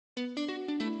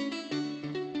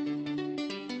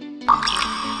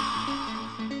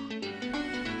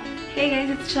Hey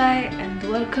guys, it's Chai and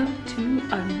welcome to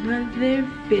another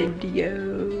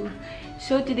video.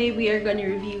 So today we are gonna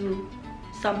review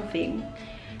something.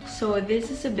 So this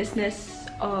is a business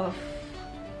of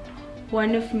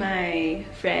one of my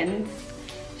friends.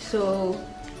 So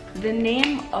the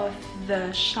name of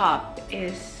the shop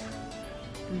is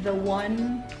The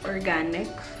One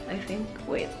Organics, I think.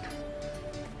 Wait.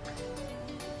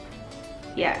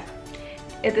 Yeah,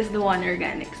 it is The One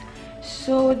Organics.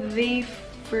 So they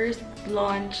first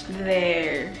launched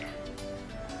their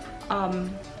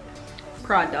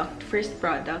first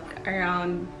product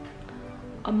around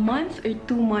a month or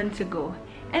 2 months ago,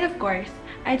 and of course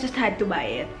I just had to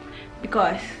buy it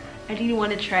because I really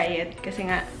want to try it kasi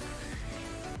nga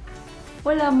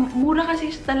mura kasi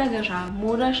talaga siya.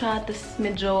 Mura siya, tas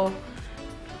medyo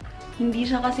hindi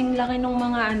siya kasing laki ng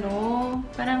mga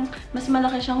parang mas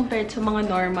malaki siya compared sa mga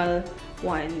normal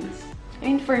ones. I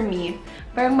mean, for me,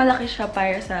 parang malaki siya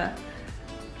para sa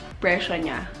presyo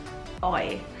niya.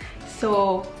 Okay.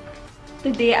 So,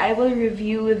 today I will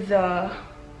review the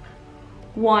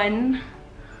One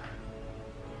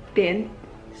Tint.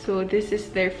 So, this is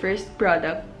their first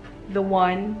product, the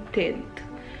One Tint.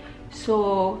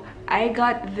 So, I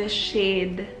got the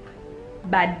shade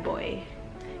Bad Boy.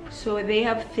 So, they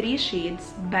have 3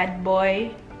 shades, Bad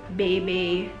Boy,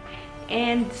 Baby,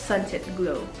 and Sunset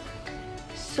Glow.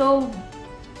 So,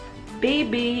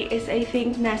 Baby is, I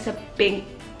think, nasa pink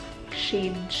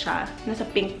shade siya. Nasa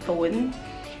pink tone.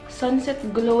 Sunset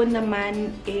Glow naman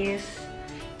is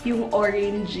yung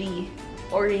orangey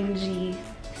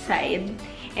side.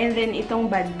 And then, itong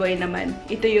Bad Boy naman,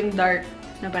 ito yung dark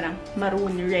na parang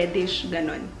maroon, reddish,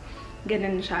 ganon.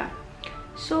 Ganon siya.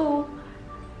 So,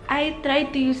 I tried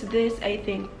to use this, I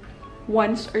think,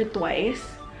 once or twice.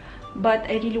 But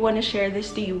I really want to share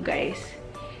this to you guys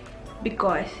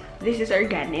because this is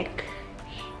organic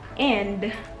and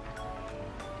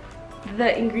the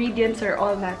ingredients are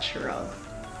all natural.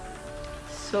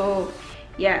 So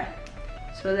yeah,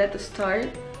 so let us start.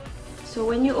 So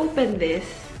when you open this,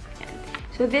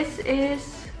 so this is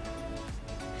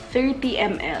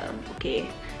 30 ml, okay?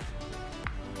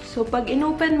 So pag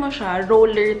inopen mo siya,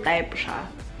 roller type siya.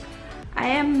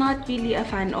 I am not really a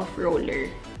fan of roller,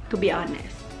 to be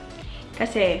honest.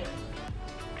 Kasi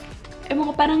ewan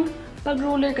ko, parang pag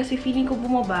roller kasi feeling ko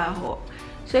bumabaho.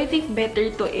 So, I think better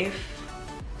to if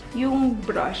yung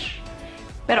brush.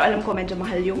 Pero alam ko medyo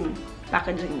mahal yung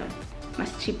packaging nun. Mas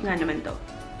cheap nga naman to.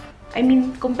 I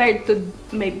mean, compared to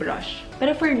my brush.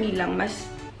 Pero for me lang, mas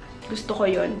gusto ko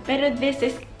yun. Pero this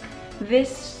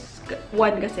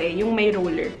one kasi, yung may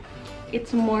roller,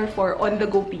 it's more for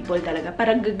on-the-go people talaga.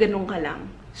 Parang gaganong ka lang.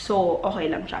 So,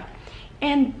 okay lang siya.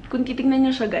 And, kung titignan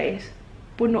nyo siya guys,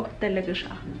 puno talaga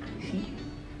siya. See?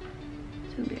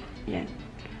 Sabi, yan.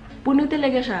 Puno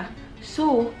talaga siya.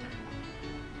 So,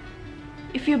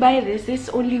 if you buy this, it's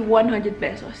only 100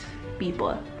 pesos,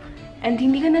 people. And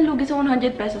hindi ka nalugi sa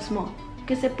 100 pesos mo.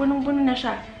 Kasi punong-puno na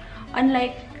siya.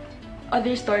 Unlike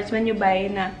other stores, when you buy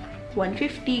na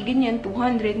 150, ganyan,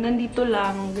 200, nandito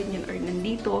lang, ganyan, or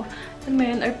nandito. Alam mo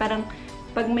yun? Or parang,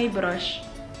 pag may brush,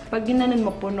 pag ginanon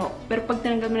mo, puno. Pero pag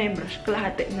tinanggal mo na yung brush,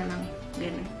 kalahati na lang.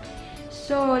 Ganun.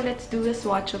 So, let's do a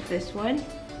swatch of this one.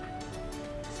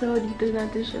 So, dito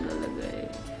natin siya lalagay.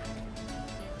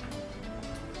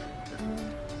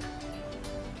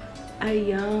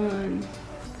 Ayan.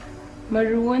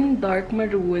 Maroon, dark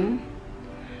maroon.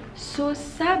 So,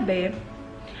 sabi,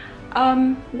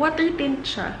 water tint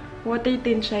siya. Water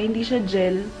tint siya, hindi siya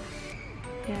gel.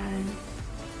 Ayan.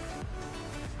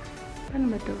 Paano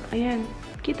ba to? Ayan.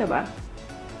 Kita ba?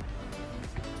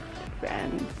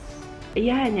 Friends.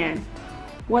 Ayan, yan.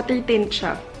 Water tint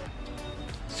siya.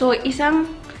 So,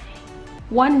 isang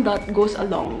 1 dot goes a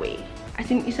long way.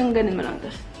 As in, isang ganun mo lang.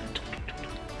 Tapos,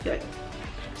 yun.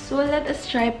 So, let us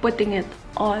try putting it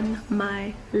on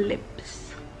my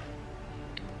lips.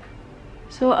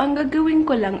 So, ang gagawin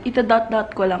ko lang,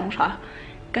 ita-dot-dot ko lang siya.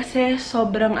 Kasi,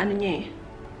 sobrang niya eh.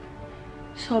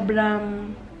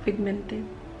 Sobrang pigmented.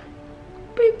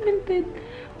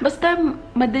 Basta, 1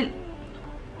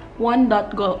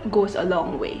 dot goes a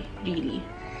long way. Really.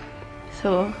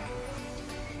 So,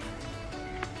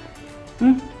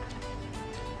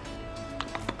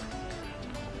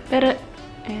 pero,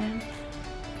 ayan.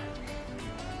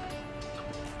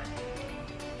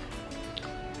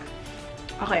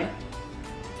 Okay.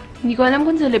 Hindi ko alam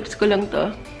kung sa lips ko lang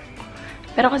to.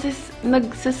 Pero kasi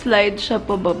nagsaslide siya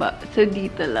pababa. So,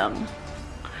 dito lang.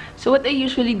 So, what I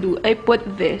usually do, I put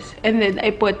this and then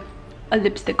I put a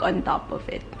lipstick on top of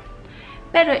it.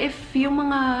 Pero if yung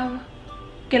mga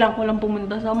kailangan ko lang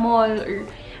pumunta sa mall or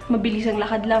mabilis ang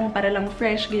lakad lang para lang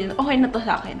fresh, ganyan, okay na to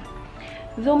sa akin.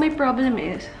 Though my problem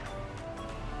is,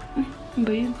 ano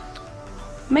ba yun?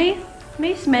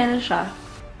 May smell siya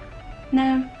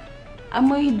na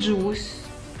amoy juice.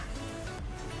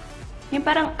 Yung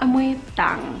parang amoy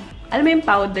tang. Alam mo yung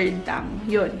powdered tang?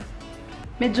 Yun.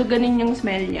 Medyo ganun yung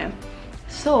smell niya.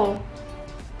 So,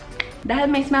 dahil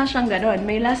may smell siyang ganon,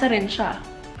 may lasa rin siya.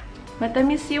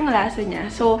 Matamis yung lasa niya.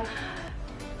 So,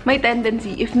 may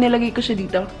tendency, if nilagay ko siya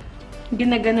dito,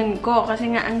 ginaganon ko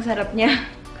kasi nga ang sarap niya.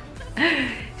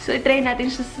 So, itry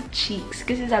natin siya sa cheeks.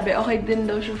 Kasi sabi, okay din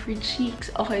daw siya for cheeks.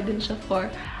 Okay din siya for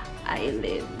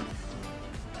eyelids.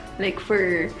 Like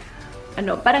for,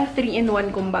 ano, parang 3-in-1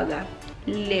 kumbaga.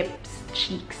 Lips,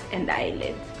 cheeks, and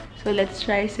eyelids. So, let's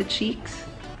try sa cheeks.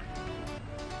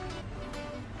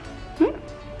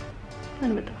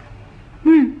 Ano ba ito?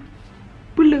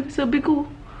 Pula, sabi ko.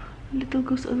 Little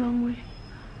goes a long way.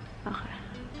 Okay.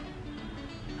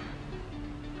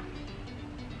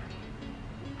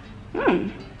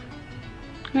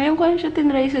 Ngayon ko siya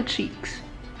tinry sa cheeks.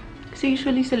 Kasi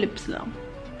usually sa lips lang.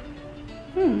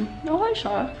 Okay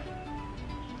siya.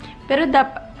 Pero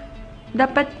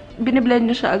dapat biniblend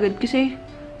nyo siya agad kasi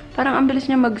parang ang bilis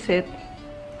niya mag-set.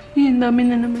 Dami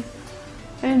na naman.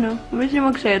 Ayun o, ang bilis niya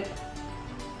mag-set.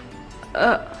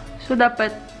 So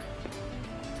dapat,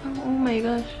 oh my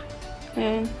gosh.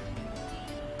 Ayan.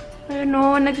 Ayun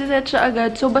o, nagsiset siya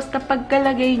agad. So basta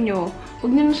pagkalagay nyo,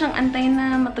 huwag nyo na siyang antayin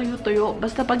na matuyo-tuyo.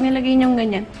 Basta pag nilagay nyo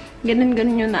ganyan, ganun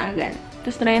nyo na agad.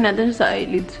 Tapos try natin sa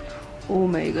eyelids. Oh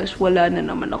my gosh, wala na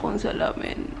naman akong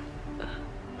salamin.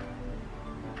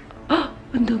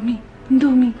 Ang dami. Ang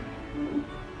dami.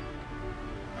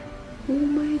 Oh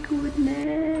my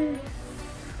goodness.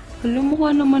 Alam mo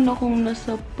ka naman akong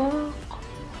nasapak.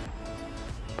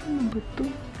 Paano ba ito?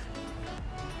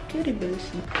 Terribles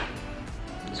na.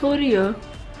 Sorry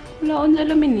wala akong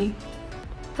salamin eh.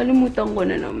 Kalimutan ko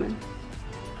na naman.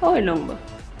 Okay lang ba?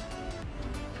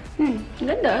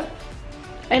 Ganda.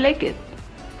 I like it.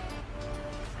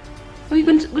 Uy,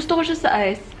 gusto ko siya sa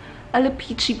eyes. Ala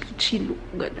peachy look.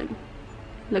 Ganun.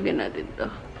 Lagyan natin ito.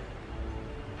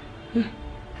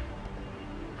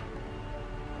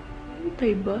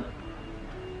 Hintay ba?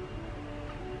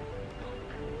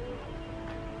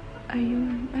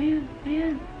 Ayun.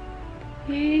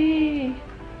 Hey!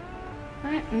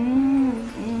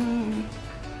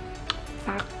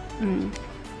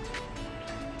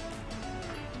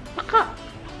 Baka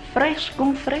fresh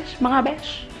kung fresh, mga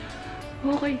besh.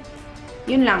 Okay.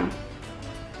 Yun lang.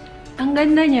 Ang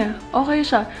ganda niya. Okay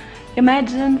siya.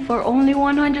 Imagine for only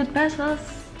 100 pesos.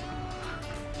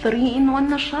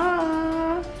 3-in-1 na siya.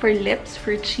 For lips,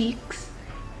 for cheeks,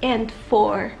 and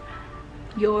for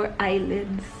your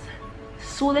eyelids.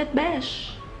 Sulit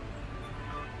besh.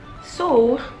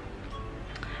 So,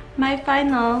 my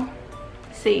final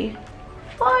say.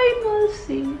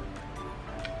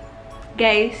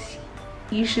 Guys,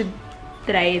 you should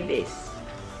try this.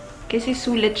 Kasi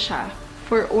sulit siya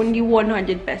for only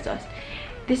 100 pesos.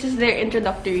 This is their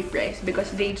introductory price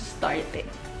because they just started.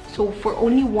 So, for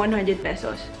only 100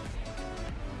 pesos.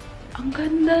 Ang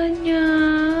ganda niya!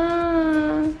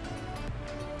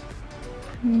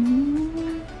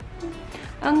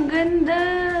 Ang ganda!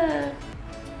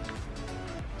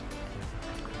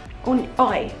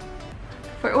 Okay.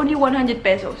 For only 100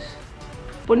 pesos.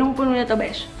 Punong-puno na to,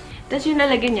 besh. Tapos yung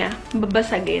lalagyan niya,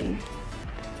 babasagin.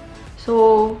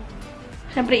 So,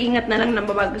 syempre, ingat na lang na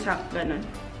babagsak. Ganun.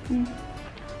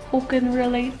 Who can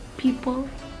relate, people?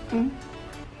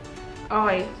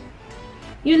 Okay.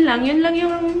 Yun lang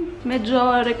yung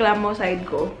medyo reklamo side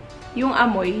ko. Yung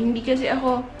amoy, hindi kasi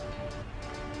ako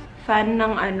fan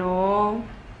ng ano.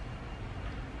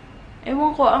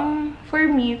 Ewan ko, for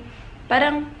me,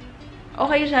 parang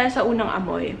okay siya sa unang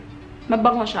amoy.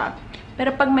 Mabango siya.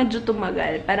 Pero pag medyo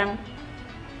tumagal, parang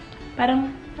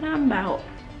ang baho.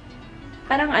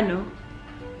 Parang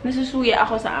nasusuya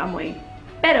ako sa amoy.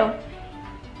 Pero,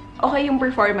 okay yung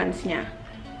performance niya.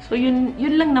 So, yun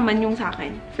lang naman yung sa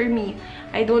akin. For me,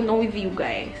 I don't know with you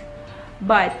guys.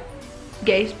 But,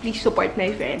 guys, please support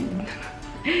my friend.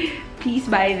 Please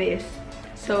buy this.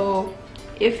 So,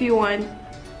 if you want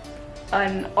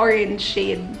an orange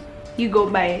shade, you go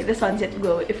buy the Sunset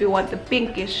Glow. If you want the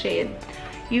pinkish shade,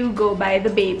 you go buy the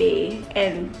Baby.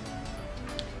 And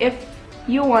if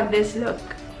you want this look,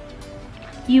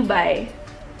 you buy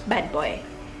Bad Boy.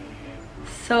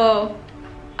 So,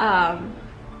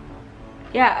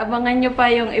 yeah, abangan nyo pa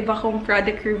yung iba kong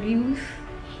product reviews.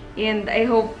 And I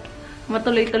hope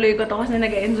matuloy-tuloy ko to kasi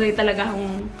nag-enjoy talaga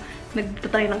akong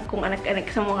nagtatry ng kung anak-anak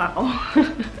sa mukha ko.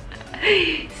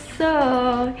 So,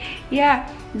 yeah,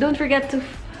 don't forget to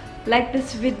like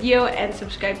this video and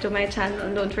subscribe to my channel.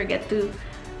 And don't forget to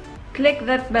Click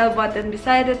that bell button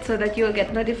beside it so that you'll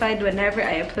get notified whenever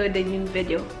I upload a new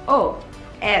video. Oh,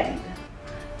 and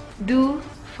do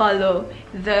follow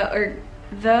the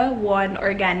One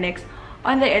Organics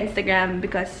on their Instagram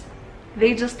because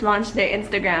they just launched their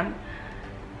Instagram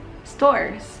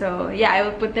store. So yeah, I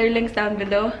will put their links down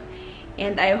below,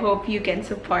 and I hope you can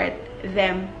support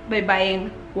them by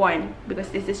buying one because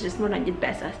this is just 100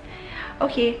 pesos.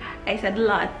 Okay, I said a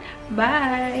lot.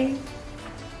 Bye!